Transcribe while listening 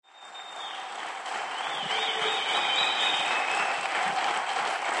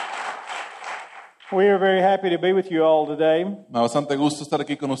We are very happy to be with you all today. Me da bastante gusto estar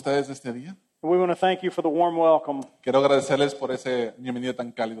aquí con ustedes este día. We want to thank you for the warm welcome. Quiero agradecerles por ese bienvenido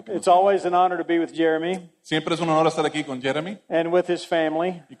tan cálido que nos It's dan. always an honor to be with Jeremy Siempre es un honor estar aquí con Jeremy and with his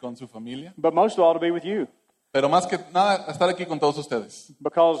family, y con su familia, but most of all to be with you pero más que nada estar aquí con todos ustedes,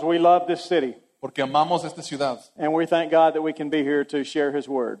 because we love this city porque amamos esta ciudad and we thank God that we can be here to share his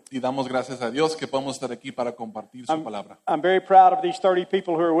word. y damos gracias a Dios que podemos estar aquí para compartir su palabra. I'm very proud of these 30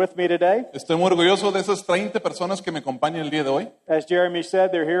 people who are with me today. Estoy muy orgulloso de esas 30 personas que me acompañan el día de hoy. As Jeremy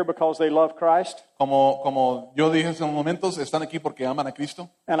said, they're here because they love Christ, Como yo dije hace unos momentos, están aquí porque aman a Cristo.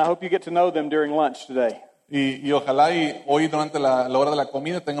 and I hope you get to know them during lunch today. Y ojalá y hoy durante la hora de la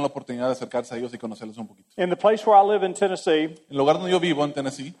comida tengan la oportunidad de acercarse a ellos y conocerlos un poquito. In the place where I live in Tennessee, En el lugar donde yo vivo, en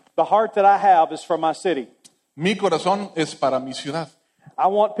Tennessee, the heart that I have is for my city. mi corazón es para mi ciudad. I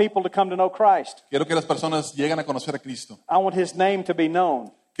want people to come to know Christ. Quiero que las personas lleguen a conocer a Cristo, I want his name to be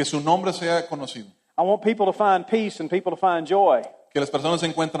known. que su nombre sea conocido, I want people to find peace and people to find joy. que las personas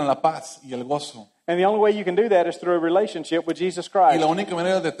encuentren la paz y el gozo. And the only way you can do that is through a relationship with Jesus Y la Christ. única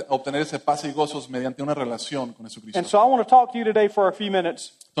manera de obtener ese paz y gozo es mediante una relación con Jesucristo. And so I want to talk to you today for a few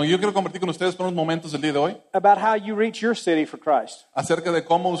minutes Entonces yo quiero compartir con ustedes por unos momentos el día de hoy about how you reach your city for Christ acerca de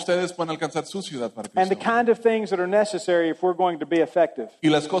cómo ustedes pueden alcanzar su ciudad para and the Cristo. kind of things that are necessary if we're going to be effective. Y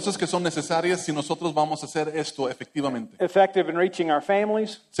las cosas que son necesarias si nosotros vamos a hacer esto efectivamente. Effective in reaching our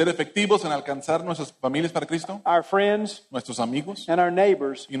families, Ser efectivos en alcanzar nuestras familias para Cristo, our friends, nuestros amigos and our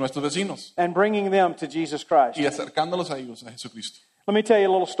neighbors, y nuestros vecinos, and bringing them to Jesus Christ. y acercándolos a ellos, a Jesucristo. Let me tell you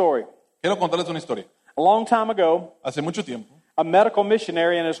a little story. Quiero contarles una historia. A long time ago, Hace mucho tiempo, a medical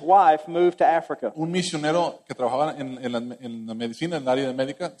missionary and his wife moved to Africa. un misionero que trabajaba en la medicina, en el área de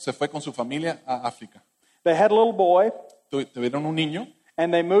médica, se fue con su familia a África. They had a little boy, Tuvieron un niño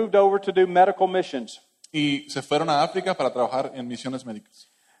and they moved over to do medical missions. y se fueron a África para trabajar en misiones médicas.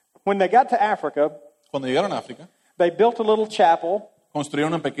 When they got to Africa, Cuando llegaron a África, they built a little chapel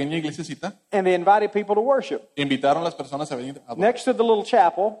construyeron una pequeña iglesiecita and they invited people to worship. e invitaron a las personas a venir a adorar. Next to the little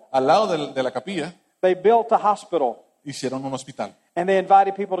chapel, Al lado de la capilla they built a hospital hicieron un hospital. and they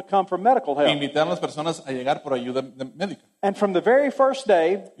invited people to come for medical E help. invitaron a las personas a llegar por ayuda médica. And from the very first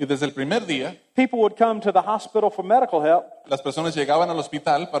day, Y desde el primer día, people would come to the hospital for medical help, las personas llegaban al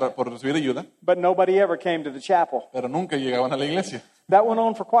hospital por recibir ayuda, but nobody ever came to the chapel. pero nunca llegaban a la iglesia. That went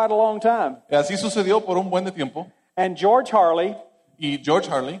on for quite a long time. Y así sucedió por un buen de tiempo. And George Harley, Y George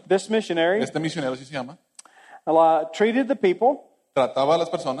Harley, this missionary, este misionero así se llama, treated the people. trataba a las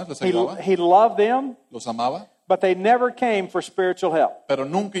personas, les ayudaba, He loved them, los amaba, but they never came for spiritual help. pero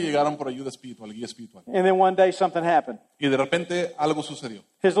nunca llegaron por ayuda espiritual, guía espiritual. And then one day something happened. Y de repente algo sucedió.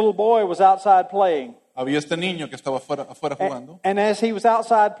 His little boy was outside playing. Había este niño que estaba afuera jugando, And as he was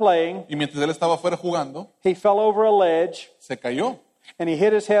outside playing, y mientras él estaba afuera jugando, he fell over a ledge se cayó and he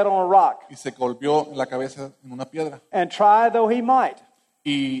hit his head on a rock. y se golpeó la cabeza en una piedra. And try though he might,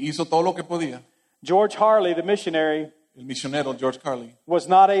 Y hizo todo lo que podía. George Harley, the missionary, El misionero George Harley was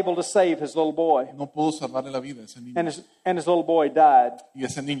not able to save his little boy. no pudo salvarle la vida a ese niño, And his little boy died. y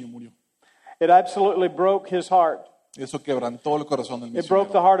ese niño murió. It absolutely broke his heart. Y eso quebrantó el corazón del It broke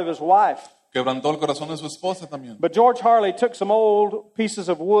misionero. the heart of his wife. Quebrantó el corazón de su esposa también. But George Harley took some old pieces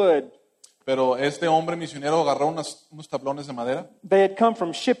of wood. Pero este hombre misionero agarró unos tablones de madera They had come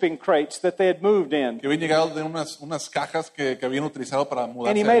from shipping crates that they had moved in. que habían llegado de unas cajas que habían utilizado para And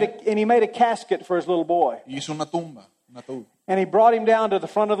mudarse. he made a casket for his little boy. Y hizo una tumba, un ataúd. And he brought him down to the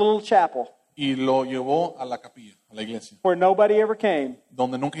front of the little chapel Y lo llevó a la capilla, a la iglesia, where nobody ever came.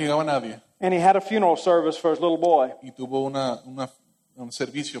 donde nunca llegaba nadie. And he had a funeral service for his little boy. Y tuvo un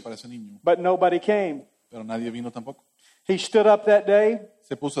servicio para ese niño. But nobody came. Pero nadie vino tampoco. He stood up that day,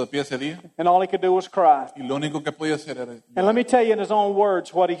 Se puso de pie ese día and all he could do was cry. y lo único que podía hacer era... And let me tell you in his own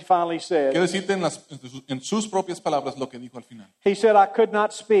words what he finally said. Quiero decirte en sus propias palabras lo que dijo al final. He said, I could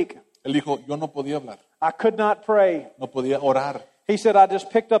not speak. Él dijo, yo no podía hablar, I could not pray. no podía orar, He said, I just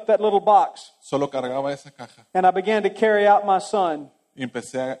picked up that little box, solo cargaba esa caja. and I began to carry out my son Y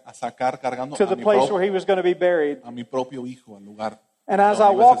empecé a sacar cargando to the place where he was going to be buried. a mi propio hijo, al lugar. And as I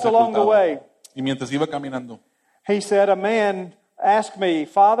donde iba a walked ser along the sepultado. way, Y mientras iba caminando, he said, a man asked me,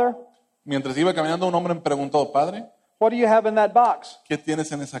 Father, un hombre me preguntó, Padre, what do you have in that box? ¿qué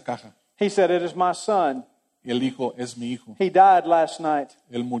tienes en esa caja? He said, it is my son. Y él dijo, es mi hijo. He died last night.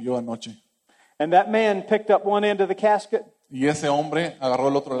 Él murió anoche. And that man picked up one end of the casket. Y ese hombre agarró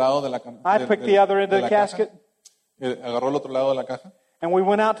el otro lado de la caja. I picked the other end of the casket. Agarró el otro lado de la caja. And we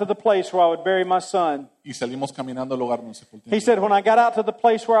went out to the place where I would bury my son. y salimos caminando al lugar donde sepulté. He said, when I got out to the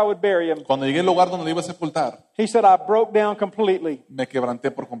place where I would bury him, Cuando llegué al lugar donde le iba a sepultar, he said, I broke down completely. me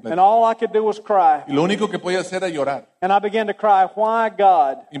quebranté por And completo. all I could do was cry. Y lo único que podía hacer era llorar. And I began to cry, why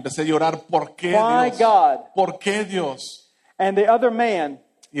God? Y empecé a llorar, ¿por qué Why Dios? God? ¿Por qué Dios? And the other man,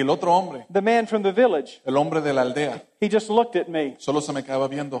 Y el otro hombre, the man from the village, el hombre de la aldea, he just looked at me. solo se me quedaba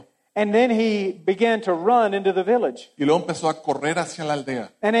viendo. And then he began to run into the village. Y luego empezó a correr hacia la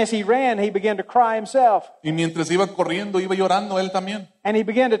aldea. And as he ran, he began to cry himself. Y mientras iba corriendo, iba llorando él también. And he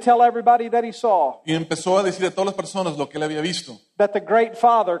began to tell everybody that he saw Y empezó a decir a todas las personas lo que él había visto. that the great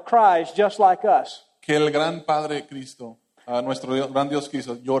Father cries just like us. Que el gran Padre Cristo, nuestro gran Dios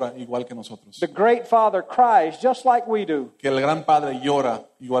Cristo, llora igual que nosotros. The great Father cries just like we do. Que el gran Padre llora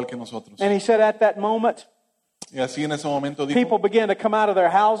igual que nosotros. And he said at that moment, Y así en ese momento dijo, people began to come out of their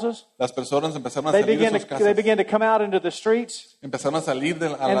houses. las personas empezaron a They salir de began sus to, casas. come out into the streets. Empezaron a salir de,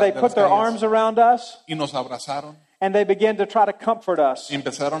 And they de put las their calles arms around us. y nos abrazaron And they began to try to comfort us. y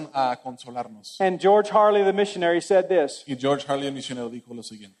empezaron a consolarnos. And George Harley, the missionary, said this. Y George Harley, el misionero, dijo lo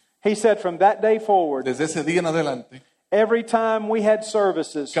siguiente. He said, from that day forward, Desde ese día en adelante, every time we had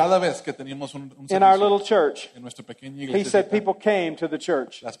services cada vez que teníamos un in our servicio little church, en nuestra pequeña he iglesia, said people came to the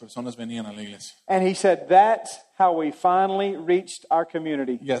church. las personas venían a la iglesia. And he said, that's how we finally reached our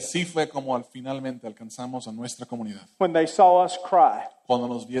community, Y así fue como finalmente alcanzamos a nuestra comunidad, when they saw us cry. cuando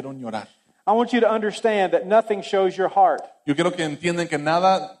nos vieron llorar. I want you to understand that nothing shows your heart Yo quiero que entiendan que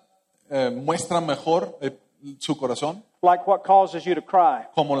nada muestra mejor su corazón like what causes you to cry.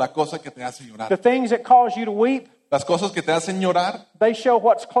 como la cosa que te hace The llorar. things that cause you to weep, Las cosas que te hacen llorar, they show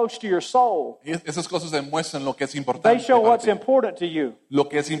what's close to your soul. esas cosas demuestran lo que es They importante show para what's ti, important to you. lo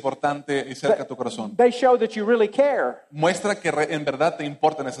que es importante y cerca a tu corazón. They show that you really care. Muestra que en verdad te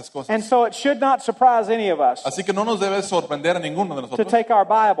importan esas And cosas. so it should not surprise any of us Así que no nos debe sorprender a ninguno de to nosotros take our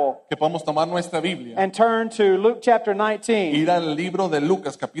Bible que podamos tomar nuestra Biblia, and turn to Luke chapter 19 ir al libro de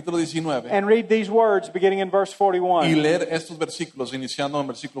Lucas capítulo 19 and read these words beginning in verse y 41, leer estos versículos iniciando en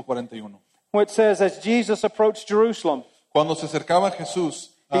versículo 41. which says, as Jesus approached Jerusalem, Cuando se acercaba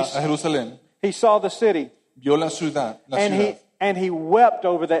Jesús a Jerusalén, he saw the city, vio la ciudad, and he wept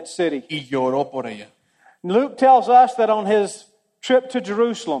over that city. y lloró por ella. Luke tells us that on his trip to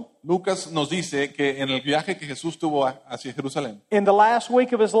Jerusalem, Lucas nos dice que en el viaje que Jesús tuvo hacia Jerusalén, in the last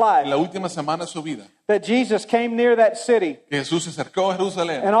week of his en life, la última semana de su vida, that Jesus came near that city. que Jesús se acercó a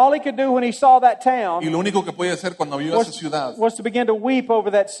Jerusalén And all he could do when he saw that y town lo único que podía hacer cuando vio esa ciudad was to begin to weep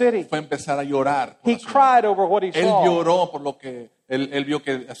over that city. fue empezar a llorar. Por He la ciudad. cried over what he Él saw. lloró por lo que él vio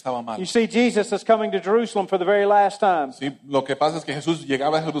que estaba mal. You see, Jesus is coming to Jerusalem for the very last time. Sí, lo que pasa es que Jesús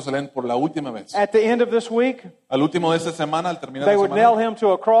llegaba a Jerusalén por la última vez. At the end of this week, Al último de esta semana, al terminar they la would nail semana, him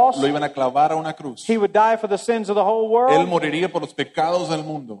to a cross. lo iban a clavar a una cruz. He would die for the sins of the whole Él world. moriría por los pecados del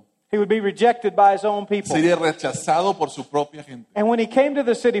mundo. He would be rejected by his own people. Sería rechazado por su propia gente. And when he came to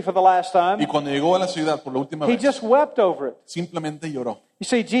the city for the last Y time, cuando llegó a la ciudad por la última he vez, just wept over it. simplemente lloró. You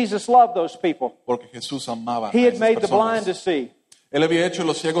see, Jesus loved those people. Porque Jesús amaba a He had esas made the blind to personas. see. Él había hecho a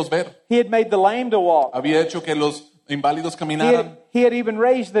los ciegos ver. He had made the lame to walk. Había hecho que los inválidos He caminaran. had even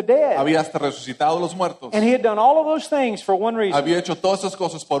raised the dead. Había hasta resucitado a los muertos. And he had done all of those things for one reason. Había hecho todas esas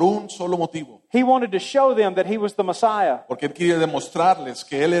cosas por un solo motivo. He wanted to show them that he was the Messiah. Porque Él quería demostrarles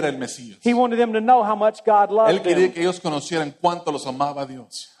que Él era el Mesías. He wanted them to know how much God Él loved quería them. que ellos conocieran cuánto los amaba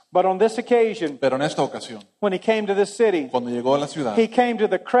Dios. But on this occasion, Pero en esta ocasión, when he came to this city, cuando llegó a la ciudad, he came to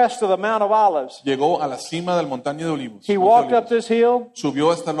the crest of the Mount of Olives. llegó a la cima del montaña de Olivos. He Monte walked Olivos. up this hill,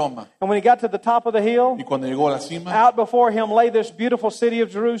 Subió a esta loma. and when he got to the top of the hill, Y cuando llegó a la cima, out before him lay this beautiful city of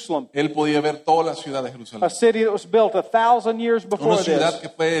Jerusalem, él podía ver toda la ciudad de a Jerusalén. city that was built 1,000 years Una before ciudad this que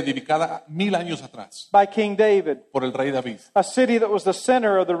fue edificada 1000 años atrás by King David, por el rey David. a city that was the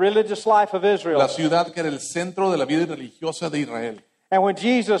center of the religious life of La Israel. ciudad que era el centro de la vida religiosa de Israel. And when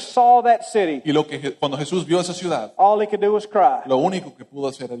Jesus saw that city, Y cuando Jesús vio esa ciudad, all he could do was cry. lo único que pudo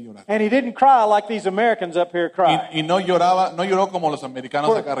hacer era llorar. And he didn't cry like these Americans up here cry, Y no lloró como los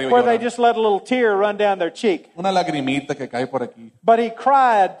americanos acá arriba where they lloran. just let a little tear run down their cheek. Una lagrimita que cae por aquí. But he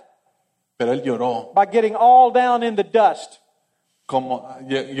cried Pero él lloró by getting all down in the dust. como,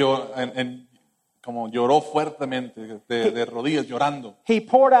 como lloró fuertemente, de rodillas, llorando. He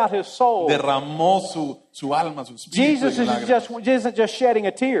poured out his soul. Derramó su alma, su espíritu. Jesus en lágrimas. isn't just shedding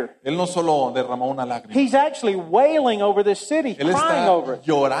a tear. Él no solo derramó una lágrima, He's actually wailing over this city, él crying over está it.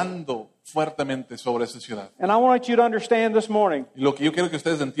 llorando fuertemente sobre esa ciudad. And I want you to understand this morning Y lo que yo quiero que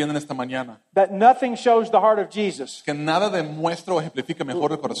ustedes entiendan esta mañana, that nothing shows the heart of Jesus que nada demuestra o ejemplifica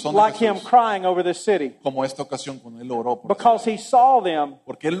mejor el corazón like de him Jesús crying over this city, como esta ocasión cuando él oró por because he saw them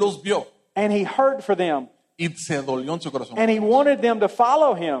porque él los vio and he hurt for them. Y se dolió en su corazón. And he wanted them to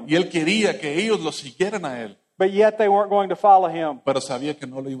follow him, Y él quería que ellos lo siguieran a él, but yet they weren't going to follow him. pero sabía que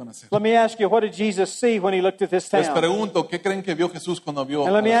no lo iban a hacer. Let me ask you, what did Jesus see when he looked at this Les town? pregunto, ¿qué creen que vio Jesús cuando vio And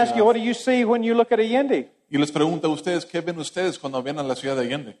a let me la ask you, ciudad? what do you see when you look at Allende? Y les pregunto a ustedes, ¿qué ven ustedes cuando ven a la ciudad de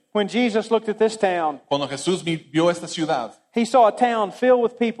Allende? When Jesus looked at this town, Cuando Jesús vio esta ciudad, he saw a town filled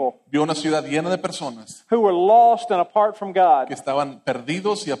with people vio una ciudad llena de personas who were lost and apart from God. que estaban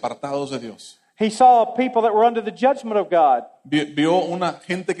perdidos y apartados de Dios. He saw people that were under the judgment of God. Vio una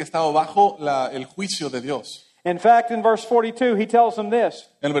gente que estaba bajo el juicio de Dios. In fact, in verse 42, he tells them this.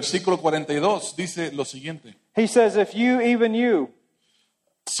 En el versículo 42 dice lo siguiente. He says, if you, even you,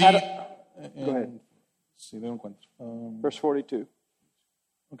 Si, Go ahead. si lo encuentro. verse 42.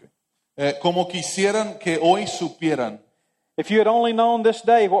 Okay. Como quisieran que hoy supieran If you had only known this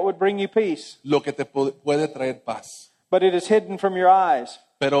day what would bring you peace, lo que te puede traer paz. but it is hidden from your eyes.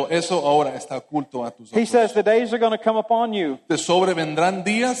 Pero eso ahora está oculto a tus He ojos. says the days are going to come upon you Te sobrevendrán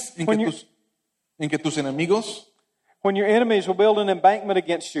días When you- en que tus enemigos when your enemies will build an embankment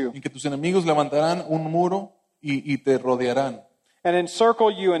against you en que tus enemigos levantarán un muro y te rodearán and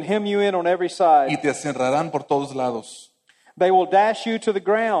encircle you and hem you in on every y side. te encerrarán por todos lados. They will dash you to the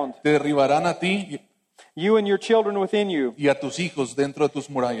ground, Te derribarán a ti you and your children within you, y a tus hijos dentro de tus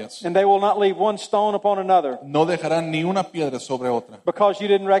murallas. and they will not leave one stone upon another, No dejarán ni una piedra sobre otra, because you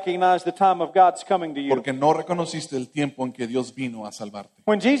didn't recognize the time of God's coming to you. porque no reconociste el tiempo en que Dios vino a salvarte.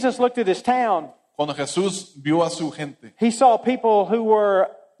 When Jesus looked at his town, Cuando Jesús vio a su gente, he saw people who were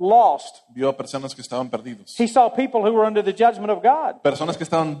lost. vio a personas que estaban perdidos, He saw people who were under the judgment of God. personas que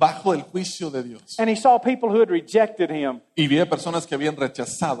estaban bajo el juicio de Dios, And he saw people who had rejected him. y vio a personas que habían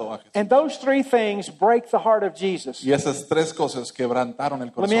rechazado a Jesús. And those three things break the heart of Jesus. Y esas tres cosas quebrantaron el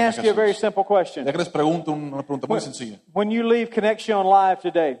Let corazón me de ask you a very Jesús. simple question. Ya que les pregunto una pregunta muy sencilla. When you leave Connection Live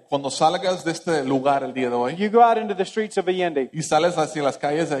today, Cuando salgas de este lugar el día de hoy you go out into the streets of Allende. y sales hacia las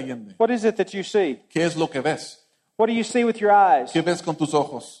calles de Allende, What is it that you see? ¿qué es lo que ves? What do you see with your eyes? ¿Qué ves con tus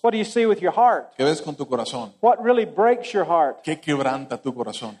ojos? What do you see with your heart? ¿Qué ves con tu corazón? What really breaks your heart? ¿Qué quebranta tu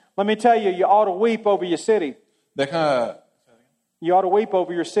corazón? Let me tell you, you ought to weep over your city. You ought to weep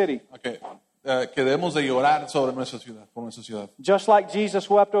over your city. Okay, que debemos de llorar sobre nuestra ciudad, por nuestra ciudad, Just like Jesus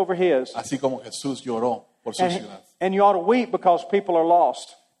wept over his. así como Jesús lloró por su ciudad. And you ought to weep because people are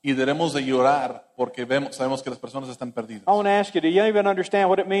lost. Y debemos de llorar porque sabemos que las personas están perdidas. I want to ask you, do you even understand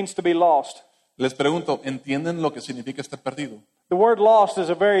what it means to be lost? Les pregunto, ¿entienden lo que significa estar perdido? The word lost is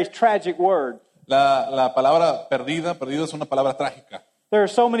a very tragic word. La palabra perdido es una palabra trágica. There are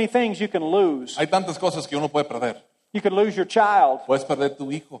so many things you can lose. Hay tantas cosas que uno puede perder. You can lose your child. Puedes perder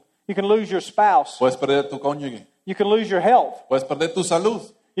tu hijo, You can lose your spouse. puedes perder tu cónyuge, You can lose your health. puedes perder tu salud,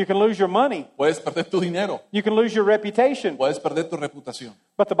 You can lose your money. puedes perder tu dinero, You can lose your reputation. puedes perder tu reputación.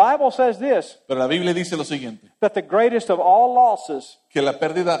 But the Bible says this, Pero la Biblia dice lo siguiente, that the greatest of all losses que la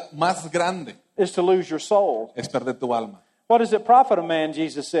pérdida más grande is to lose your soul. es perder tu alma. What does it profit a man,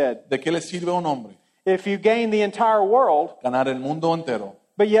 Jesus said, ¿De qué le sirve a un hombre if you gain the entire world, ganar el mundo entero,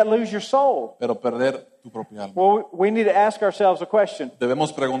 but yet lose your soul? pero perder tu propia alma? Well, we need to ask ourselves a question.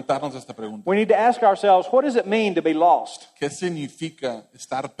 Debemos preguntarnos esta pregunta. We need to ask ourselves, what does it mean to be lost? ¿Qué significa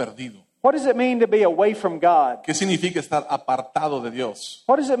estar perdido? What does it mean to be away from God? ¿Qué significa estar apartado de Dios?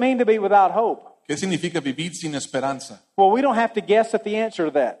 What does it mean to be without hope? ¿Qué significa vivir sin esperanza? Well, we don't have to guess at the answer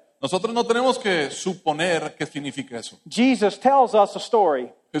to that. Nosotros no tenemos que suponer qué significa eso. Jesus tells us a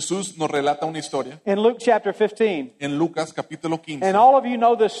story Jesús nos relata una historia in Luke chapter 15. en Lucas capítulo 15. And all of you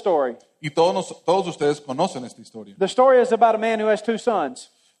know this story. Y todos ustedes conocen esta historia. The story is about a man who has two sons.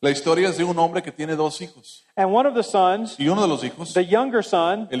 La historia es de un hombre que tiene dos hijos. And one of the sons, Y uno de los hijos, the younger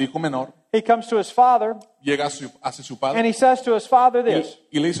son, el hijo menor, he comes to his father llega hacia su and padre he says to his father this.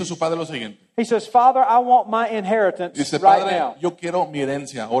 y le dice a su padre lo siguiente. He says, Father, I want my inheritance Dice, right padre, now. yo quiero mi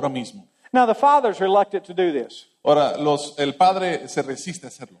herencia ahora mismo. Now, the father's reluctant to do this. Ahora, el padre se resiste a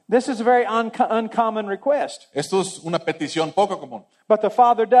hacerlo. This is a very uncommon request. Esto es una petición poco común. But the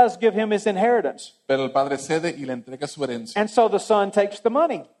father does give him his inheritance. Pero el padre cede y le entrega su herencia. And so the son takes the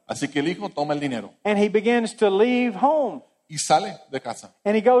money Así que el hijo toma el dinero and he begins to leave home. y sale de casa.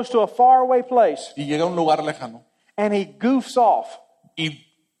 And he goes to a faraway place Y llega a un lugar lejano and he goofs off. y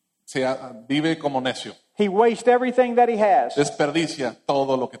vive como necio. He wastes everything that he has. Desperdicia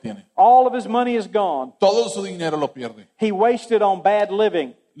todo lo que tiene. All of his money is gone. Todo su dinero lo pierde. He wasted on bad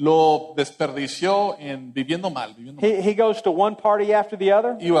living. Lo desperdició en viviendo mal. He goes to one party after the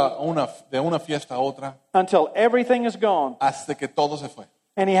other Iba de una fiesta a otra until everything is gone hasta que todo se fue.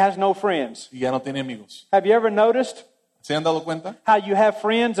 and he has no friends. Y ya no tiene amigos. Have you ever noticed ¿Se han dado cuenta? how you have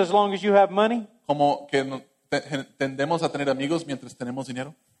friends as long as you have money? Como que tendemos a tener amigos mientras tenemos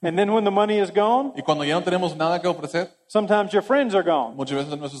dinero. And then when the money is gone, Y cuando ya no tenemos nada que ofrecer, sometimes your friends are gone. muchas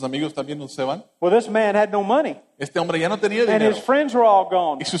veces nuestros amigos también se van. Well, this man had no money, Este hombre ya no tenía and dinero his friends were all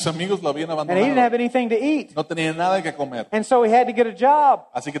gone, y sus amigos lo habían and he didn't have abandonado. anything to eat. No tenía nada que comer. And so he had to get a job,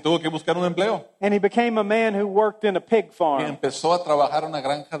 Así que tuvo que buscar un empleo and he became a man who worked in a pig y farm. empezó a trabajar en una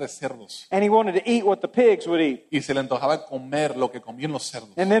granja de cerdos. And he wanted to eat what the pigs would eat. Y se le antojaba comer lo que comían los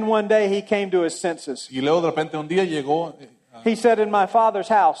cerdos. And then one day he came to his senses. Y luego de repente un día llegó, He said, in my father's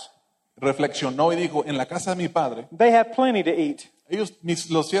house, reflexionó y dijo, en la casa de mi padre, they have plenty to eat.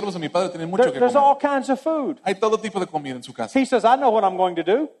 los siervos de mi padre tienen mucho que There's all comer. kinds of food. Hay todo tipo de comida en su casa. He says, I know what I'm going to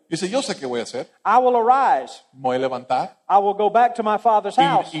do. Dice, yo sé qué voy a hacer. I will arise. Me voy a levantar, I will go back to my father's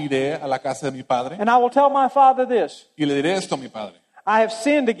house. iré a la casa de mi padre And I will tell my father this. y le diré esto a mi padre. I have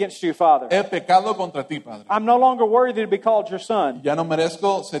sinned against you, Father. He pecado contra ti, padre. I'm no longer worthy to be called your son. Ya no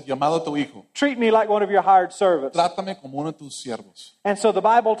merezco ser llamado tu hijo. Treat me like one of your hired servants. Trátame como uno de tus siervos. And so the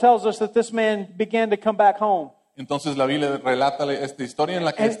Bible tells us that this man began to come back home. Entonces la Biblia relata esta historia en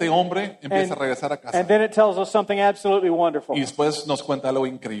la que este hombre empieza a regresar a casa. And then it tells us something absolutely wonderful. Y después nos cuenta algo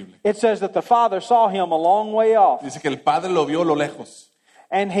increíble. It says that the father saw him a long way off, Dice que el padre lo vio a lo lejos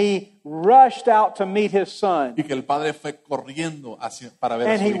and he rushed out to meet his son. y que el padre fue corriendo para ver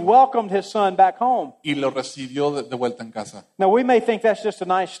a And su he hijo welcomed his son back home. y lo recibió de vuelta en casa. Now, we may think that's just a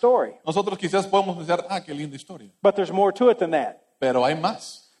nice story, Nosotros quizás podemos pensar, qué linda historia. but there's more to it than that. Pero hay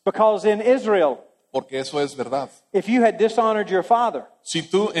más, Because in Israel, porque eso es verdad. if you had dishonored your father, Si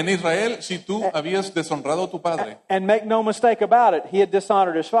tú, en Israel, si tú habías deshonrado a tu padre, and make no mistake about it, he had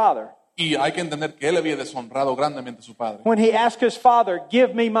dishonored his father. y hay que entender que él había deshonrado grandemente a su padre. When he asked his father,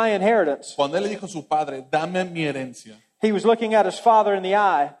 give me my inheritance, Cuando él le dijo a su padre, dame mi herencia, he was looking at his father in the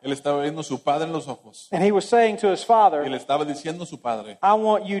eye, él estaba viendo a su padre en los ojos. and he was saying to his Y father, le estaba diciendo a su padre, I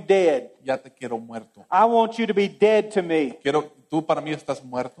want you dead. ya te quiero muerto. I want you to be dead to me. Tú para mí estás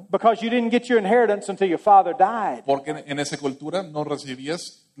muerto. Because you didn't get your inheritance until your father died. Porque en esa cultura no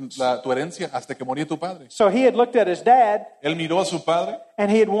recibías tu herencia hasta que moría tu padre. So he had looked at his dad, Él miró a su padre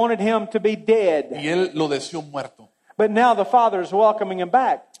and he had wanted him to be dead. y él lo deseó muerto. But now the father is welcoming him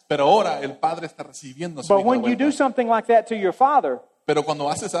back. Pero ahora el padre está recibiendo a su But hijo de when you vuelta. do something like that to your father, Pero cuando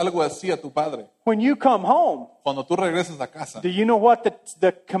haces algo así a tu padre, when you come home, cuando tú regresas a casa, do you know what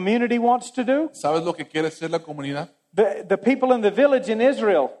the community wants to do? ¿sabes lo que quiere hacer la comunidad? The people in the village in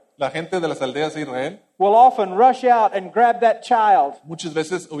Israel La gente de las aldeas de Israel will often rush out and grab that child. muchas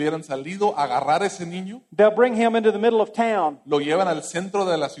veces hubieran salido a agarrar a ese niño, They'll bring him into the middle of town. lo llevan al centro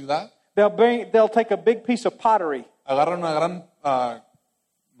de la ciudad, They'll take a big piece of pottery, agarran una gran,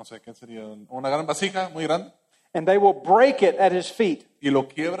 no sé qué sería, una gran vasija muy grande and they will break it at his feet. y lo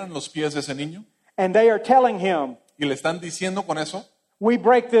quiebran los pies de ese niño And they are telling him, y le están diciendo con eso, we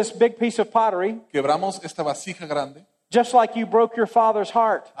break this big piece of pottery quebramos esta vasija grande, just like you broke your father's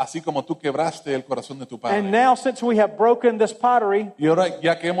heart. así como tú quebraste el corazón de tu And padre. now, since we have broken this pottery, Y ahora,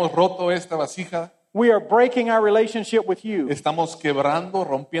 ya que hemos roto esta vasija, we are breaking our relationship with you. estamos quebrando,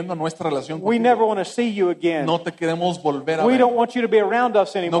 rompiendo nuestra relación We contigo. never want to see you again. No te queremos volver a We ver. don't want you to be around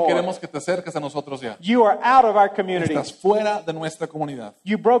us No anymore. queremos que te acerques a nosotros ya. You are out of our community. Estás fuera de nuestra comunidad.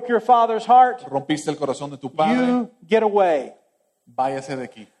 You broke your father's heart. Rompiste el corazón de tu padre. You get away. Váyase de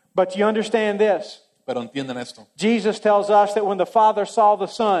aquí. But you understand this. Pero entienden esto. Jesus tells us that when the father saw the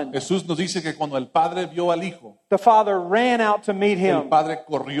son, Jesús nos dice que cuando el padre vio al hijo, the father ran out to meet el him padre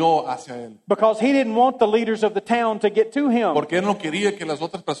corrió hacia él. because he didn't want the leaders of the town to get to him. Porque él no quería que las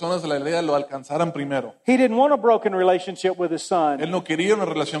otras personas de la aldea lo alcanzaran primero. He didn't want a broken relationship with his son. Él no quería una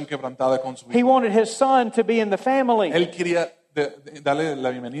relación quebrantada con su He hijo. wanted his son to be in the family. Él quería darle la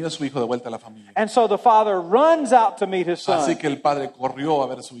bienvenida a su hijo de vuelta a la familia. And so the father runs out to meet his Así son que el padre corrió a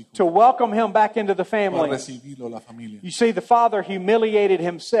ver a su hijo to welcome him back into the para family. recibirlo a la familia. You see, the father humiliated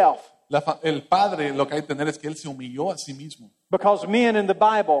himself El padre, lo que hay que tener es que él se humilló a sí mismo. because men in the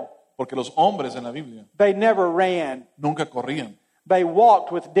Bible, Porque los hombres en la Biblia they never ran. nunca corrían, They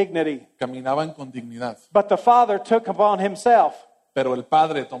walked with dignity. caminaban con dignidad. But the father took upon himself Pero el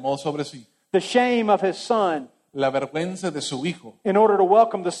padre tomó sobre sí the shame of his son la vergüenza de su hijo in order to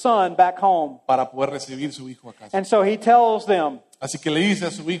welcome the son back home. para poder recibir su hijo a casa. And so he tells them, Así que le dice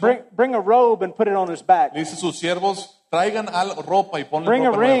a su hijo, bring a robe and put it on his back. le dice a sus siervos, traigan ropa y ponle Bring a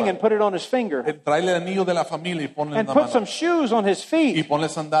ropa ring nueva. and put it on his finger. Tráele el anillo de la familia y ponle en And la put mano. some shoes on his Y feet. ponle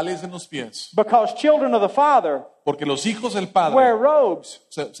sandalias en los pies. Because children of the father Porque los hijos del wear padre robes.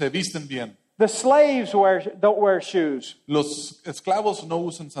 se visten bien. The slaves don't wear shoes. Los esclavos no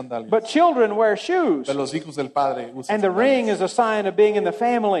usan sandalias. But children wear shoes. Pero los hijos del padre usan And the ring sandalias. is a sign of being in the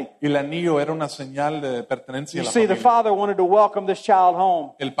family. Y el anillo era una señal de pertenencia You a la see, the familia. father wanted to welcome this child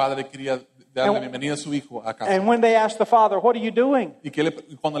home. El padre quería darle la bienvenida a su hijo a casa. And when they asked the father, "What are you doing?" Y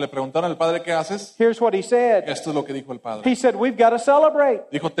cuando le preguntaron al padre qué haces, Here's what he said. esto es lo que dijo el padre. He said, "We've got to celebrate.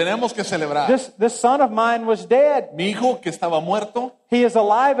 Dijo, tenemos que celebrar. This son of mine was dead. Mi hijo que estaba muerto, He is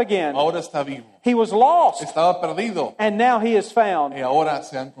alive again. ahora está vivo. He was lost, Estaba perdido and now he is found." y ahora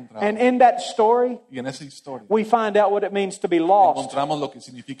se ha encontrado. And in that story, Y en esa historia we find out what it means to be lost. encontramos lo que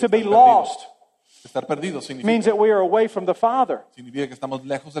significa To be estar perdido. lost Estar perdido means significa that we are away from the Father. que estamos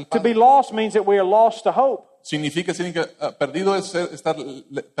lejos del To be Padre. lost means that we are lost to hope. Significa perdido es estar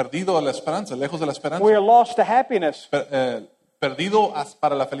perdido a la esperanza, lejos de la esperanza. We are lost to happiness. Perdido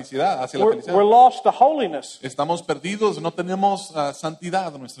para la felicidad, hacia la felicidad. We're lost to holiness. Estamos perdidos, no tenemos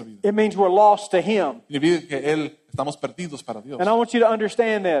santidad en nuestra vida. It means we're lost to Him. Significa que estamos perdidos para Dios. And I want you to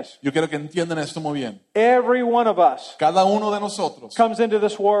understand this. Yo quiero que entiendan esto muy bien. Every one of us Cada uno de nosotros comes into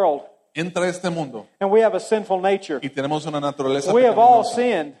this world, entra a este mundo and we have a sinful nature. y tenemos una naturaleza We have all pecaminosa.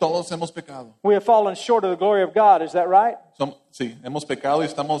 sinned. Todos hemos pecado. We have fallen short of the glory of God. Is that right? Sí, hemos pecado y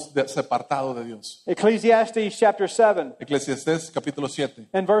estamos separados de Dios. Ecclesiastes chapter 7 Eclesiastés capítulo 7,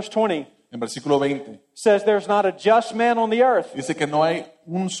 and verse 20 en versículo 20, says, "There's not a just man on the earth dice que no hay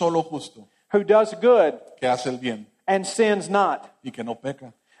un solo justo who does good que hace el bien and sins not." y que no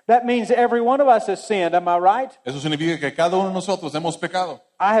peca. That means every one of us has sinned. Am I right? Eso significa que cada uno de nosotros hemos pecado.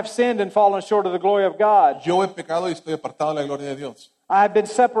 I have sinned and fallen short of the glory of God. Yo he pecado y estoy apartado de la gloria de Dios. I have been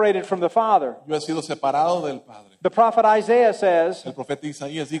separated from the Father. Yo he sido separado del Padre. The prophet Isaiah says El profeta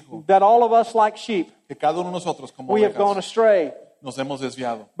Isaías dijo that all of us, like sheep, que cada uno de nosotros como we have gone ovejas astray. nos hemos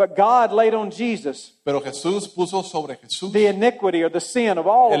desviado. But God laid on Jesus Pero Jesús puso sobre Jesús the iniquity or the sin of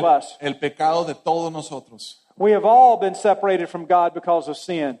all of us. el pecado de todos nosotros. We have all been separated from God because of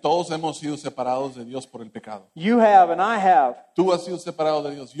sin. Todos hemos sido separados de Dios por el pecado. You have and I have. Tú has sido separado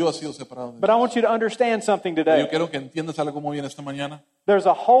de Dios, yo he sido separado de But I Dios. want you to understand something Yo today. quiero que entiendas algo muy bien esta mañana, There's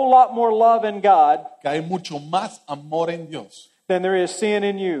a whole lot more love in God que hay mucho más amor en Dios than there is sin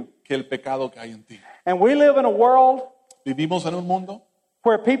in you. que el pecado que hay en ti. And we live in a world Vivimos en un mundo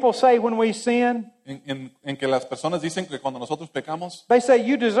where people say when we sin, en que las personas dicen que cuando nosotros pecamos, they say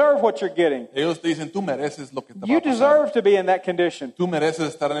you deserve what you're getting. ellos te dicen, tú mereces lo que te va You a pasar. deserve to be in that condition. Tú mereces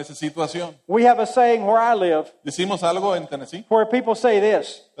estar en esa situación. We have a saying where I live Decimos algo en Tennessee, where people say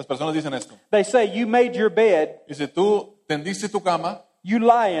this. las personas dicen esto. They say you made your bed, Dice, tú tendiste tu cama, you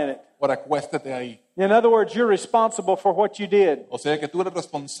lie in it. ahora acuéstate ahí. In other words, you're responsible for what you did. O sea que tú eres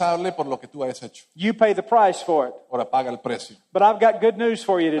responsable por lo que tú has hecho. You pay the price for it. Ahora paga el precio. But I've got good news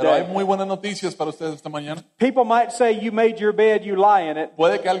for you Pero hay today. muy buenas noticias para ustedes esta mañana. People might say you made your bed, you lie in it.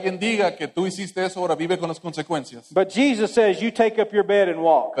 Puede que alguien diga que tú hiciste eso, ahora vive con las consecuencias. But Jesus says you take up your bed and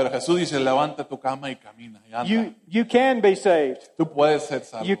walk. Pero Jesús dice, levanta tu cama y camina y anda. You can be saved. Tú puedes ser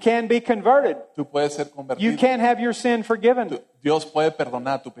salvo. You can be converted. Tú puedes ser You convertido. can have your sin forgiven Dios puede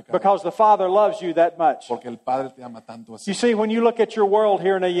perdonar tu pecado. because the Father loves you that much. Porque el Padre te ama tanto así. You see, when you look at your world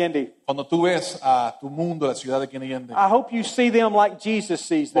here in Allende, Cuando tú ves a tu mundo, la ciudad de Allende, I hope you see them like Jesus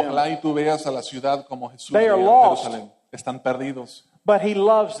sees them. ojalá y tú veas a la ciudad como Jesús They ve a are lost. Jerusalén. Están perdidos, But He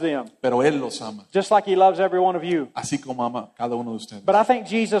loves them, pero Él los ama, just like He loves every one of you. así como ama a cada uno de ustedes. But I think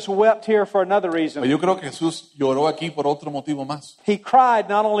Jesus wept here for another Pero reason. yo creo que Jesús lloró aquí por otro motivo más. He cried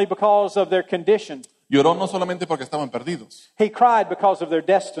not only because of their condition, Lloró no solamente porque estaban perdidos, He cried because of their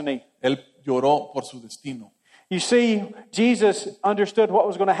destiny. Él lloró por su destino. You see, Jesus understood what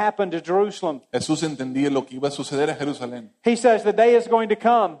was going to happen to Jerusalem. Jesús entendía lo que iba a suceder a Jerusalén. He says the day is going to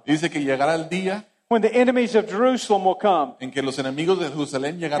come Dice que llegará el día when the enemies of Jerusalem will come, en que los enemigos de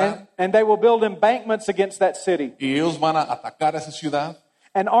Jerusalén llegarán and they will build embankments against that city. y ellos van a atacar esa ciudad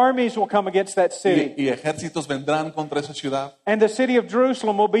And armies will come against that city. y ejércitos vendrán contra esa ciudad And the city of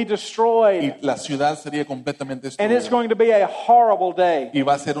Jerusalem will be destroyed. y la ciudad sería completamente And it's destruida. going to be a horrible day Y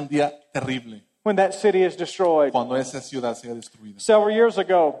va a ser un día terrible when that city is destroyed. cuando esa ciudad sea destruida. Several years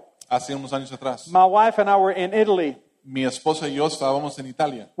ago, Hace unos años atrás, my wife and I were in Italy. mi esposa y yo estábamos en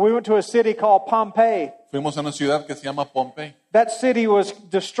Italia. We went to a city called Pompeii. Fuimos a una ciudad que se llama Pompey. That city was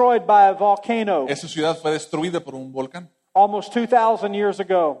destroyed by a volcano Esa ciudad fue destruida por un volcán almost 2,000 years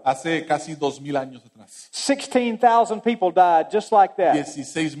ago. hace casi 2000 años atrás. 16,000 people died just like that.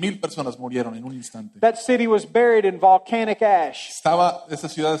 16,000 personas murieron en un instante. That city was buried in volcanic ash. Esa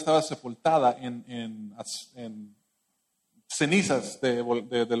ciudad estaba sepultada en cenizas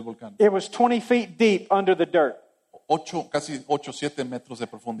del volcán. It was 20 feet deep under the dirt. Casi 7 metros de They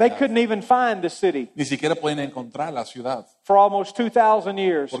profundidad. couldn't even find the city Ni siquiera pueden encontrar la ciudad for almost 2,000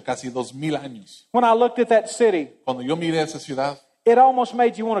 years. por casi 2000 años. When I looked at that city, Cuando yo miré esa ciudad, It almost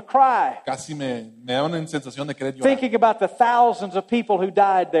made you want to cry, Casi me daba una sensación de querer llorar thinking about the thousands of people who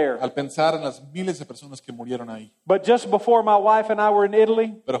died there. al pensar en las miles de personas que murieron ahí. But just before my wife and I were in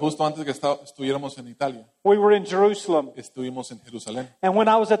Italy, Pero justo antes que estuviéramos en Italia, we were in Jerusalem. estuvimos en Jerusalén. And when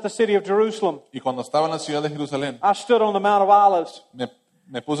I was at the city of Jerusalem, Y cuando estaba en la ciudad de Jerusalén, I stood on the Mount of Olives,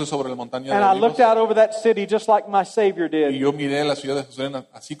 me puse sobre la montaña and de I looked Olivos out over that city just like my Savior y did. yo miré la ciudad de Jerusalén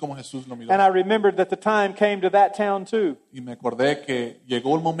así como Jesús lo miró. And I remembered that the time came to that town too, Y me acordé que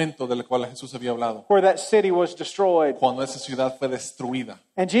llegó el momento del cual Jesús había hablado, where that city was destroyed. cuando esa ciudad fue destruida.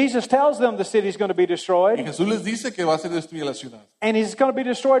 And Jesus tells them the city's going to be Y destroyed, Jesús les dice que va a ser destruida la ciudad and it's going to be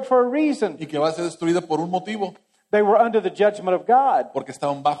destroyed for a reason. y que va a ser destruida por un motivo, They were under the judgment of God. porque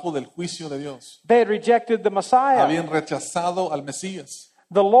estaban bajo del juicio de Dios. They had rejected the Messiah. Habían rechazado al Mesías.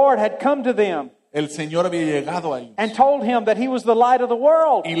 The Lord had come to them El Señor había llegado a ellos and told him that he was the light of the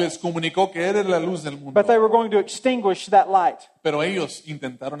world, y les comunicó que era la luz del mundo. but they were going to extinguish that light. Pero ellos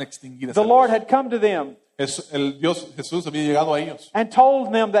intentaron extinguir esa The Lord luz. had come to them El Dios Jesús había llegado a ellos and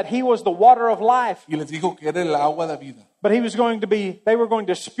told them that he was the water of life, y les dijo que era el agua de vida. but they were going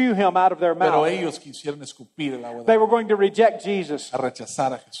to spew him out of their Pero mouth. ellos quisieron escupir el agua de They vida, were going to reject Jesus. a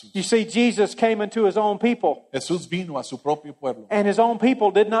rechazar a Jesús. You see, Jesus came into his own people, Jesús vino a su propio pueblo and his own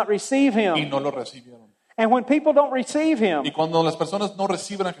people did not receive y him. no lo recibieron. And when people don't receive him, Y cuando las personas no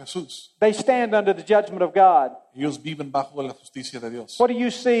reciben a Jesús, they stand under the judgment of God. ellos viven bajo la justicia de Dios. What do you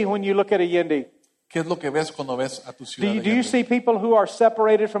see when you look at Allende? ¿Qué es lo que ves cuando ves a tu ciudad? Do you see people who are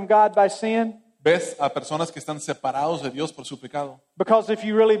separated from God by sin? Ves a personas que están separados de Dios por su pecado. Because if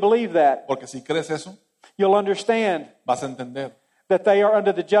you really believe that, Porque si crees eso, you'll understand vas a entender that they are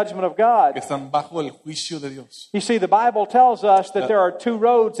under the judgment of God. que están bajo el juicio de Dios. You see, the Bible tells us that there are two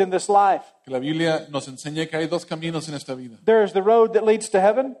roads in this life. Que la Biblia nos enseña que hay dos caminos en esta vida. There is the road that leads to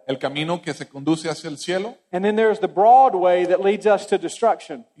heaven, El camino que se conduce hacia el cielo and then there's the broad way that leads us to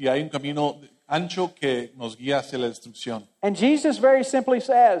destruction. y hay un camino ancho que nos guía hacia la destrucción. And Jesus very simply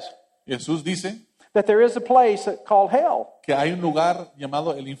says Jesús dice that there is a place called hell. que hay un lugar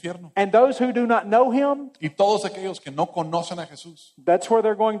llamado el infierno. And those who do not know him, Y todos aquellos que no conocen a Jesús, that's where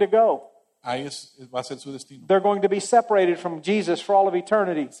they're going to go. ahí va a ser su destino. They're going to be separated from Jesus for all of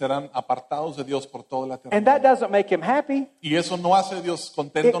eternity. Serán apartados de Dios por toda la And that eternidad. doesn't make him happy. Y eso no hace a Dios It,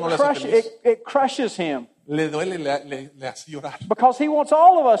 contento, no le hace feliz. it crushes him Le duele, le hace llorar. because he wants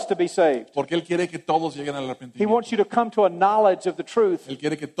all of us to be saved. Porque Él quiere que todos lleguen al He arrepentimiento. wants you to come to a knowledge of the truth. Él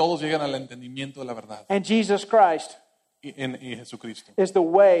quiere que todos lleguen al entendimiento de la verdad. And Jesus Christ Y en Jesucristo. is the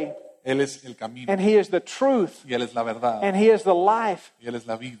way, Él es el camino. and he is the truth, Y Él es la verdad. and he is the life. Y Él es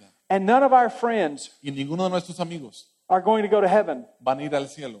la vida. And none of our friends Y ninguno de nuestros amigos are going to go to heaven van a ir al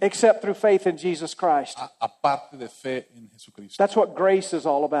cielo except through faith in Jesus Christ. aparte de fe en Jesucristo. That's what grace is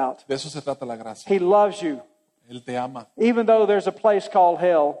all about. De eso se trata la gracia. He loves you, Él te ama. even though there's a place called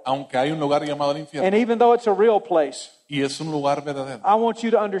hell, Aunque hay un lugar llamado el and infierno even though it's a real place. y es un lugar verdadero. I want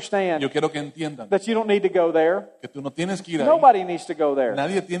you to understand Yo quiero que entiendan that you don't need to go there. que tú no tienes que ir ahí. Nobody needs to go there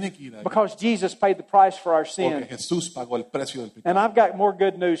Nadie tiene que ir ahí. because Jesus paid the price for our Porque sin. Jesús pagó el precio del pecado. And I've got more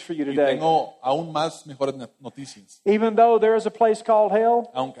good news for you Y today. tengo aún más mejores noticias. Even though there is a place called hell,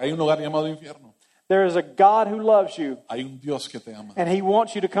 Aunque hay un lugar llamado infierno, there is a God who loves you, hay un Dios que te ama. and he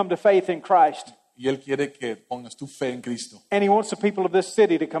wants you to come to faith in Christ. Y Él quiere que pongas tu fe en Cristo. And he wants the people of this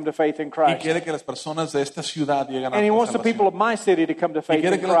city to come to faith in Y Christ. quiere que las personas de esta ciudad lleguen a And he la wants the people salvación. of my city to come to Y faith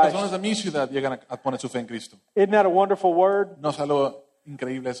quiere in que las personas Christ. de mi ciudad lleguen a poner su fe en Cristo. Isn't that a wonderful word? No es algo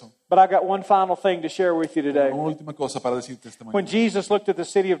increíble eso. But I got one final thing to share with you today. Una última cosa para decirte esta When mañana. Jesus looked at the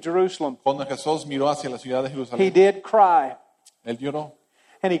city of Jerusalem, Cuando Jesús miró hacia la ciudad de he Jerusalén, did cry. Él lloró.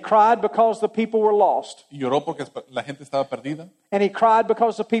 And he cried because the people were lost. Y lloró porque la gente estaba perdida. And he cried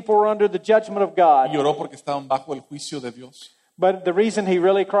because the people were under the judgment of Y God. lloró porque estaban bajo el juicio de Dios. But the reason he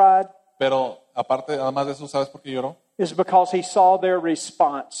really cried Pero aparte, además de eso, ¿sabes por qué lloró? is because he saw their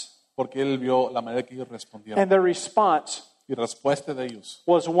response. Porque Él vio la manera que ellos respondieron. And their response Y la respuesta de ellos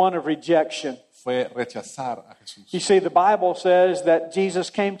was one of rejection. fue rechazar a Jesús. You see, the Bible says that Jesus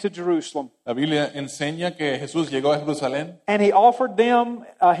came to Jerusalem La Biblia enseña que Jesús llegó a Jerusalén and he offered them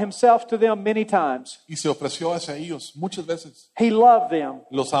himself to them many times. y se ofreció hacia ellos muchas veces. He loved them.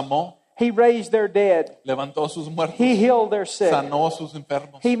 Los amó, He raised their dead. levantó a sus muertos, He healed their sick. sanó a sus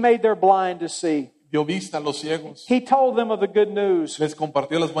enfermos, He made their blind to see. dio vista a los ciegos, He told them of the good news. les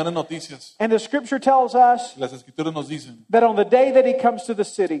compartió las buenas noticias. And the scripture tells us Las escrituras nos dicen that on the day that he comes to the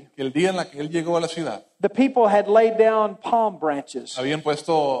city, que el día en la que Él llegó a la ciudad, the people had laid down palm branches. habían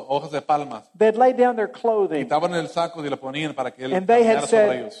puesto hojas de palmas, They had laid down their clothing. quitaban el saco y lo ponían para que Él And they caminara had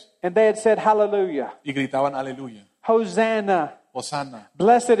sobre ellos. said, hallelujah, Y gritaban aleluya, Hosanna, Hosanna.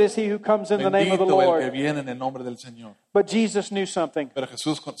 Blessed is he who comes in the name of the Bendito el que Lord. viene en el nombre del Señor. But Jesus knew something. Pero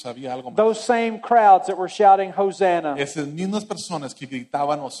Jesús sabía algo más. Those same crowds that were shouting Hosanna Esas mismas personas que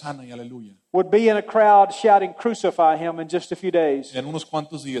gritaban Hosanna y aleluya, would be in a crowd shouting crucify him in just a few days. en unos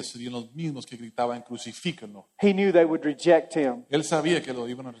cuantos días serían los mismos que gritaban crucifíquenlo. He knew they would reject him. Él sabía que lo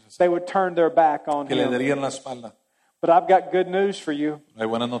iban a They rechazar, would turn their back on que le him. darían la espalda. But I've got good news for you. Hay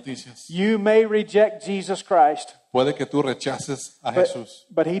buenas noticias. You may reject Jesus Christ, Puede que tú rechaces a Jesús,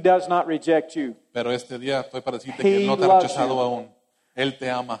 but he does not reject you. pero este día estoy para decirte que He Él no te ha loves rechazado you. aún. Él te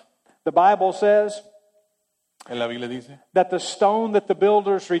ama. The Bible says En la Biblia dice that the stone that the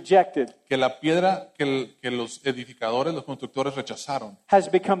builders rejected que la piedra que los edificadores, los constructores rechazaron, has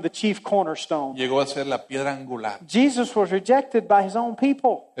become the chief cornerstone. llegó a ser la piedra angular. Jesus was rejected by his own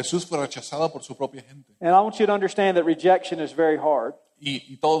people. Jesús fue rechazado por su propia gente. And I want you to understand that rejection is very hard.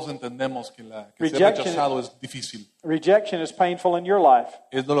 Y todos entendemos que ser Rejection- rechazado es difícil. Rejection is painful in your life.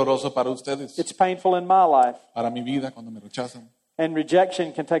 Es doloroso para ustedes, It's painful in my life. para mi vida cuando me rechazan. And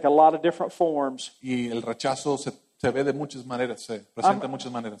rejection can take a lot of different forms. Y el rechazo se ve de muchas maneras, se presenta de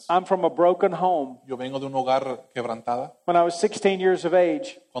muchas maneras. I'm from a broken home. Yo vengo de un hogar quebrantada. When I was 16 years of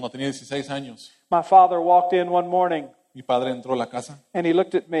age, Cuando tenía 16 años, my father walked in one morning mi padre entró a la casa and he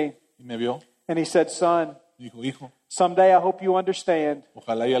looked at me y me vio and he said, "Son, y dijo, hijo, someday I hope you understand,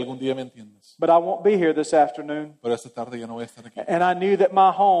 ojalá y algún día me entiendas, but I won't be here this afternoon." pero esta tarde ya no voy a estar aquí. And I knew that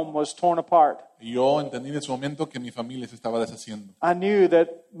my home was torn apart. Y yo entendí en ese momento que mi familia se estaba deshaciendo. I knew that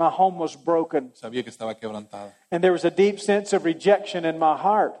my home was broken. Sabía que estaba quebrantada. And there was a deep sense of rejection in my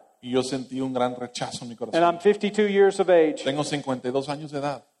heart. Y yo sentí un gran rechazo en mi And I'm corazón. 52 years of age, Tengo 52 años de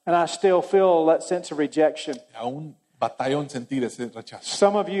edad. and I still feel that sense of rejection. Y aún batallo en sentir ese rechazo.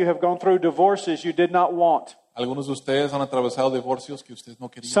 Some of you have gone through divorces you did not want. Algunos de ustedes han atravesado divorcios que ustedes no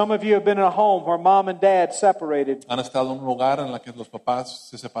querían. Some of you have been in a home where mom and dad separated, Han estado en un lugar en el que los papás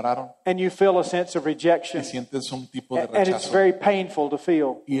se separaron and you feel a sense of y rejection. sientes un tipo de And it's rechazo. very painful to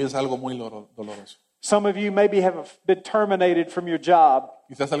feel. Y es algo muy doloroso. Some of you maybe have been terminated from your job,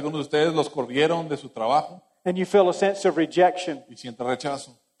 Quizás algunos de ustedes los corrieron de su trabajo and you feel a sense of rejection. y sienten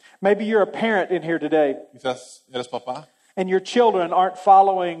rechazo. Maybe you're a parent in here today, Quizás eres papá and your children aren't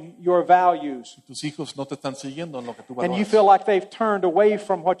following your values, y tus hijos no te están siguiendo en lo que tú and you valoras. feel like they've turned away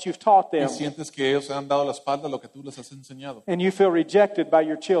from what you've taught Y them, sientes que ellos se han dado la espalda a lo que tú les has enseñado. and you feel rejected by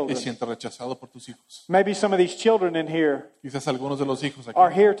your Y children. sientes rechazado por tus hijos. Maybe some of these children in here Quizás algunos de los hijos aquí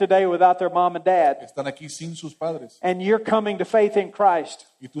are here today without their mom and dad, están aquí sin sus padres. and you're coming to faith in Christ,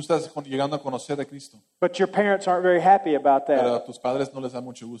 Y tú estás llegando a conocer a Cristo. but your parents aren't very happy about Pero that, a tus padres no les da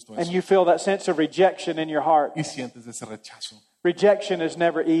mucho gusto and eso. you feel that sense of rejection in your heart. Y sientes ese rechazo. Rejection is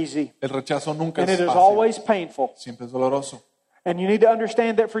never easy, El rechazo nunca and es it is fácil. always painful. Siempre es doloroso. And you need to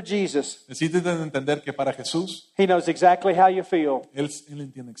understand that for Jesus, Necesitas entender que para Jesús, He knows exactly how you feel, Él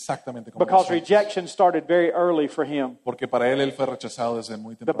entiende exactamente cómo because te sientes. rejection started very early for Him. Porque para Él fue rechazado desde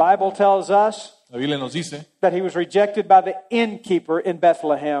muy The temprano. Bible tells us La Biblia nos dice, that He was rejected by the innkeeper in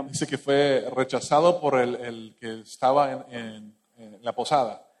Bethlehem. dice que fue rechazado por el que estaba en la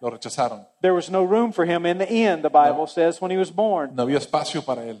posada. Lo rechazaron. There was no room for Him in the inn, the Bible says, when He was born. No había espacio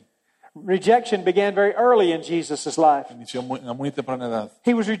para Él. Rejection began very early in Jesus' life. Inició a muy temprana edad.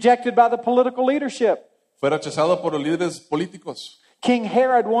 He was rejected by the political leadership. Fue rechazado por los líderes políticos. King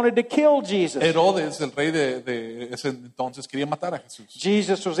Herod wanted to kill Jesus. Herodes, el rey de ese entonces, quería matar a Jesús.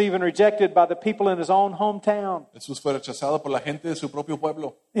 Jesus was even rejected by the people in His own hometown, Jesús fue rechazado por la gente de su propio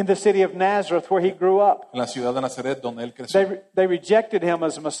pueblo, in the city of Nazareth where He grew up. en la ciudad de Nazaret, donde él creció. They rejected Him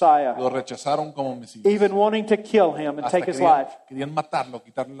as Messiah, Lo rechazaron como Mesías. even wanting to kill Him and Hasta take His life. querían matarlo,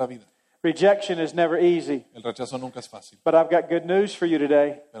 quitarle la vida. Rejection is never easy. El rechazo nunca es fácil, But I've got good news for you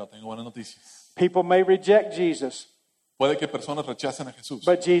today. pero tengo buenas noticias. People may reject Jesus, Puede que personas rechacen a Jesús,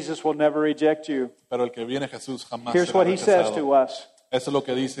 but Jesus will never reject you. pero el que viene a Jesús jamás Here's será what He says rechazado. to us. Eso es lo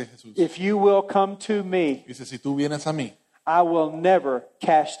que dice Jesús. If you will come to me, Dice, si tú vienes a mí, I will never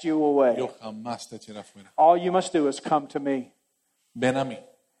cast you away. yo jamás te echaré afuera. All you must do is come to me. Ven a mí.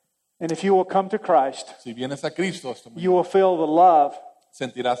 And if you will come to Christ, Si vienes a Cristo, you will feel the love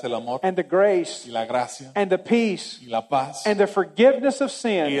sentirás el amor and the grace y la gracia and the peace y la paz and the forgiveness of y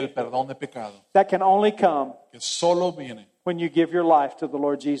sin el perdón de pecado that can only come que solo viene when you give your life to the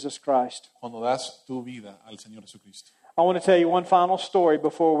Lord Jesus Christ. cuando das tu vida al Señor Jesucristo. I want to tell you one final story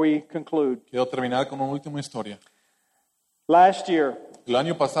before we conclude. Quiero terminar con una última historia. Last year, El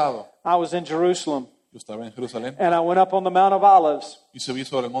año pasado I was in Jerusalem, yo estaba en Jerusalén and I went up on the Mount of Olives. y subí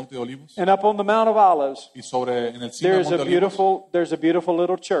sobre el Monte de Olivos And up on the Mount of Olives, y en el cima del Monte de Olivos there's a beautiful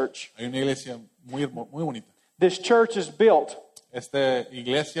little church. hay una iglesia muy bonita. This church is built Esta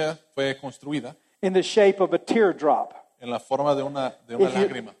iglesia fue construida in the shape of a teardrop. en la forma de una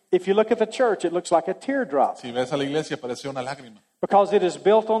lágrima. If you look at the church, it looks like a teardrop Si ves a la iglesia parece una lágrima, because it is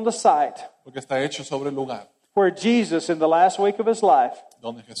built on the site porque está hecho sobre el lugar where Jesus, in the last week of his life,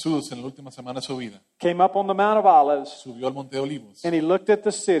 donde Jesús en la última semana de su vida came up on the Mount of Olives subió al Monte de Olivos and he looked at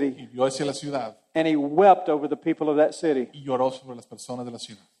the city y vio hacia la ciudad and he wept over the people of that city. y lloró sobre las personas de la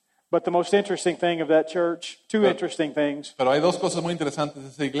ciudad. But the most interesting thing of that church, two interesting things. Pero hay dos cosas muy interesantes de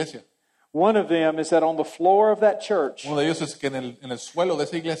esa iglesia. One of them is that on the floor of that church, Uno de ellos es que en el suelo de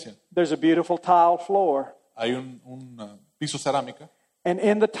esa iglesia there's a beautiful tile floor. hay un piso cerámica And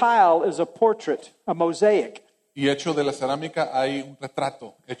in the tile is a portrait, a mosaic. y hecho de la cerámica hay un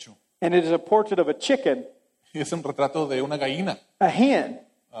retrato hecho. And it is a portrait of a chicken, Y es un retrato de una gallina, a hen,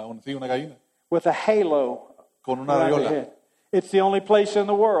 una gallina, with a halo con una around the areola. head. It's the only place in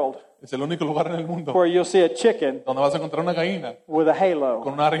the world Es el único lugar en el mundo where you'll see a chicken donde vas a encontrar una gallina with a halo.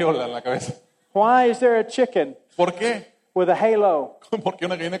 con una areola en la cabeza. Why is there a chicken ¿Por qué? with a halo? ¿Por qué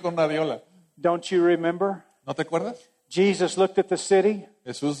una gallina con una areola? Don't you remember? ¿No te acuerdas? Jesus looked at the city.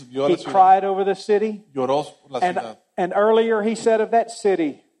 Jesús vio a He la ciudad, cried over the city. lloró por la ciudad. And earlier he said of that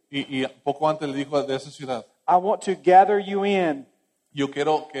city, Y poco antes le dijo de esa ciudad, I want to gather you in yo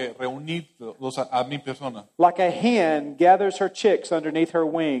quiero que reunirlos a mi persona, like a hen gathers her chicks underneath her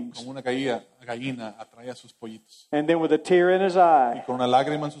wings. como una gallina atrae a sus pollitos. And then with a tear in his Y eye, con una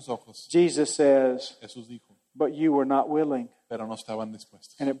lágrima en sus ojos, Jesus says, Jesús dijo, but you were not willing. pero no estaban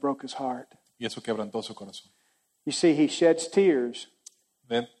dispuestos. And it broke his heart. Y eso quebrantó su corazón. You see, he sheds tears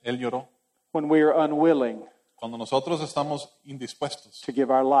Él lloró. when we are unwilling Cuando nosotros estamos indispuestos to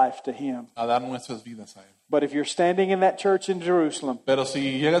give our life to him. a dar nuestras vidas a Él. But if you're standing in that church in Jerusalem Pero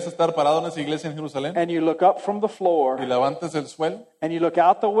si llegas a estar parado en esa iglesia en Jerusalén and you look up from the y floor levantas el suelo and you look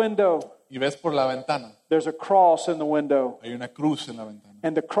out the window, y ves por la ventana, there's a cross in the window. hay una cruz en la ventana.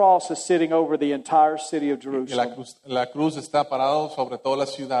 And the cross is sitting over the entire city of Y la Jerusalem. cruz está parado sobre toda la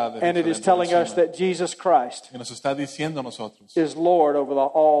ciudad de And it is Jerusalén, telling por us encima. that Jesus Christ Y nos está diciendo a nosotros is Lord over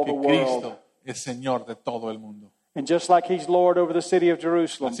all the que world. Cristo es Señor de todo el mundo. And just like he's Lord over the city of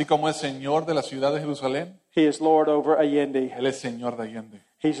Jerusalem, Así como es Señor de la ciudad de Jerusalén, he is Lord over Allende. Él es Señor de Allende.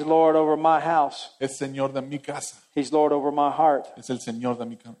 He's Lord over my house. Es Señor de mi casa. He's Lord over my heart. Es el Señor de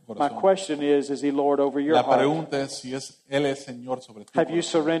mi My corazón. question is he Lord over your La heart? pregunta es si Él es Señor sobre tu Have you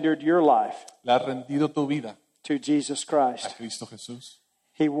corazón. surrendered your life ¿Le has rendido tu vida to Jesus a Christ? Cristo Jesús?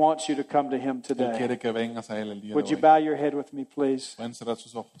 He wants you to come to him Él today. quiere que vengas a Él el día Would de you hoy. bow your head with me, please? Pueden cerrar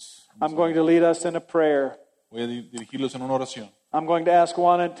sus ojos. I'm going to lead us in a prayer. Voy a dirigirlos en una oración. I'm going to ask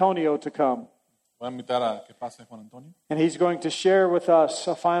Juan Antonio to come. Voy a invitar a que pase Juan Antonio. And he's going to share with us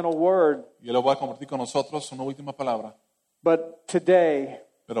a final word. Y Él lo va a compartir con nosotros una última palabra. But today,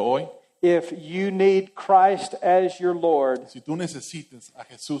 Pero hoy, if you need Christ as your Lord, si tú necesitas a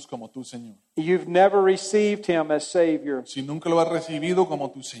Jesús como tu Señor, you've never received him as Savior, si nunca lo has recibido como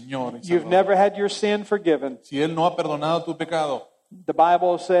tu Señor y you've Salvador, never had your sin forgiven, si Él no ha perdonado tu pecado, the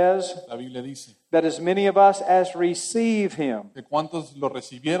Bible says la Biblia dice that as many of us as receive him, que cuantos lo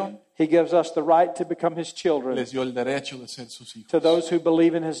recibieron, he gives us the right to become his children, les dio el derecho de ser sus hijos. to those who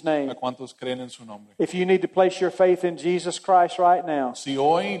believe in his name. A cuantos creen en su nombre. If you need to place your faith in Jesus Christ right now, Si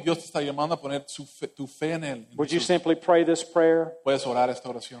hoy Dios te está llamando a poner tu fe en Él, en would you Jesús, simply pray this prayer? puedes orar esta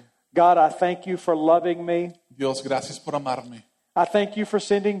oración. God, I thank you for loving me. Dios, gracias por amarme. I thank you for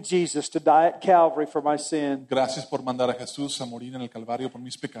sending Jesus to die at Calvary for my sin. Gracias por mandar a Jesús a morir en el Calvario por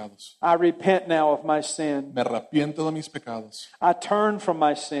mis pecados. I repent now of my sin. Me arrepiento de mis pecados. I turn from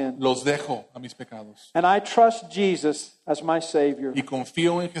my sin. Los dejo a mis pecados. And I trust Jesus as my Savior. Y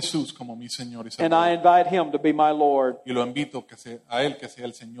confío en Jesús como mi Señor y And I Salvador. invite him to be my Lord. Y lo invito a Él que sea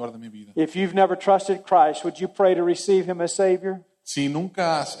el Señor de mi vida. If you've never trusted Christ, would you pray to receive him as Savior? Si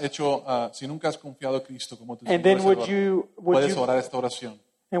nunca has confiado en Cristo como tu And Señor y then would Salvador, puedes orar esta oración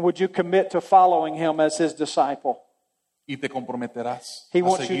would you commit to following him as his disciple? y te comprometerás He a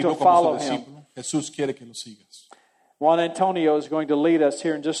wants you seguirlo to como follow su him. discípulo. Jesús quiere que lo sigas. Juan Antonio is going to lead us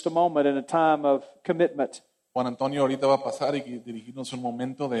here in just a moment in a time of commitment. Juan Antonio ahorita va a pasar y dirigirnos a un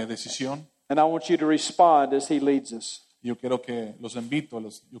momento de decisión. And I want you to respond as he leads us. Yo quiero que los invito,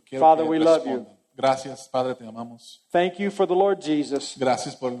 yo quiero Father, que we love you. respondan. Gracias, Padre, te amamos. Thank you for the Lord Jesus,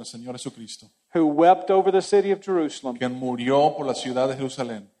 Gracias por el Señor Jesucristo, who wept over the city of Jerusalem que murió por la ciudad de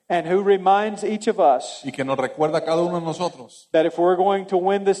Jerusalén and who reminds each of us y que nos recuerda a cada uno de nosotros that if we're going to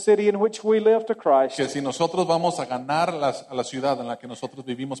win the city in which we live to Christ, que si nosotros vamos a ganar a la ciudad en la que nosotros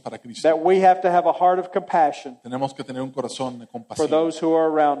vivimos para Cristo, that we have to have a heart of compassion tenemos que tener un corazón de for compasión those who are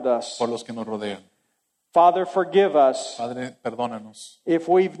around us. por los que nos rodean. Father, forgive us Padre, perdónanos if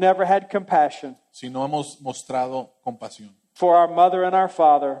we've never had compassion. si no hemos mostrado compasión. for our mother and our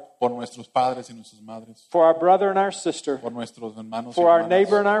father, por nuestros padres y nuestras madres, for our brother and our sister, por nuestros hermanos for y our hermanas,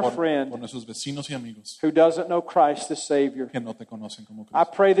 neighbor and our por friend nuestros vecinos y amigos who doesn't know Christ the Savior. que no te conocen como I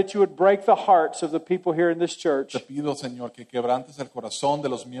Cristo. pray that you would break the hearts of the people here in this church Te pido, Señor, que quebrantes el corazón de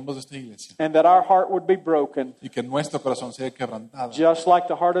los miembros de esta iglesia and that our heart would be broken y que nuestro corazón sea quebrantado, just like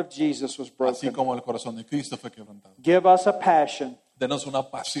the heart of Jesus was así broken. como el corazón de Cristo fue quebrantado. Give us a passion Denos una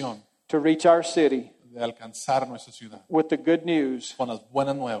pasión to reach our city de alcanzar nuestra ciudad with the good news con las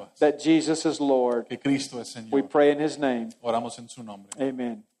buenas nuevas, that Jesus is Lord. que Cristo es We Señor. pray in His name. Oramos en su nombre.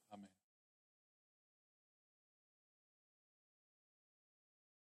 Amen.